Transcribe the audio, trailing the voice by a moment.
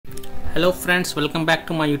Hello friends, welcome back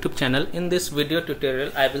to my YouTube channel. In this video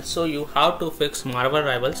tutorial I will show you how to fix Marvel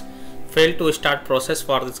Rivals fail to start process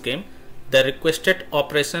for this game. The requested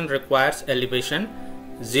operation requires elevation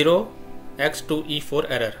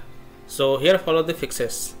 0x2e4 error. So here follow the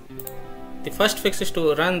fixes. The first fix is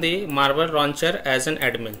to run the Marvel launcher as an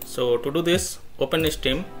admin. So to do this, open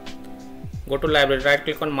Steam, go to library, right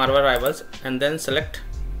click on Marvel Rivals and then select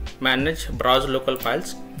manage browse local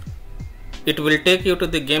files. It will take you to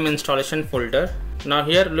the game installation folder. Now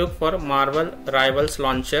here look for Marvel Rivals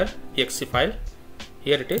launcher exe file.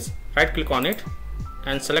 Here it is. Right click on it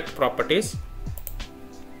and select properties.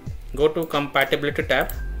 Go to compatibility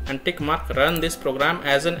tab and tick mark run this program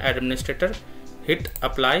as an administrator. Hit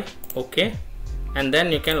apply, OK, and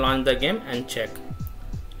then you can launch the game and check.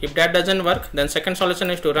 If that doesn't work, then second solution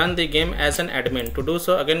is to run the game as an admin. To do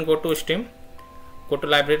so, again go to Steam. Go to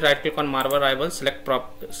library, right click on Marvel Rivals,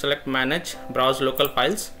 select manage browse local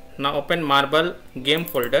files. Now open Marvel game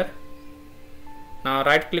folder. Now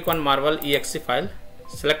right click on Marvel exe file,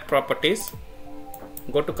 select properties,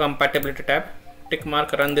 go to compatibility tab, tick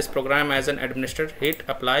mark run this program as an administrator, hit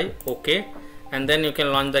apply, OK, and then you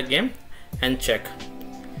can launch the game and check.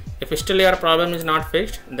 If still your problem is not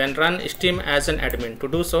fixed, then run Steam as an admin. To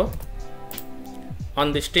do so,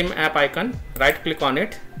 on the Steam app icon, right click on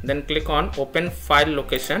it, then click on open file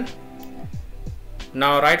location.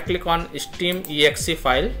 Now right click on Steam exe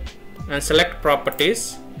file and select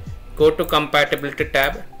properties, go to compatibility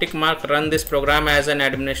tab, tick mark run this program as an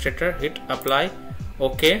administrator, hit apply,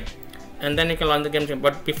 OK, and then you can launch the game.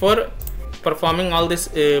 But before performing all these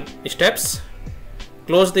steps,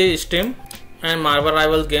 close the Steam and Marvel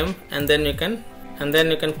Rivals game, and then you can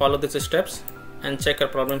follow these steps and check your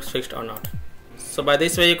problem is fixed or not. So by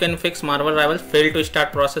this way you can fix Marvel Rivals fail to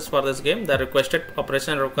start process for this game. The requested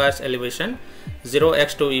operation requires elevation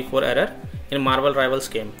 0x2e4 error in Marvel Rivals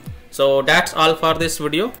game. So that's all for this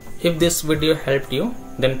video. If this video helped you,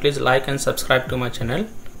 then please like and subscribe to my channel,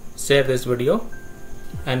 share this video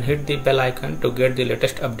and hit the bell icon to get the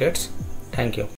latest updates. Thank you.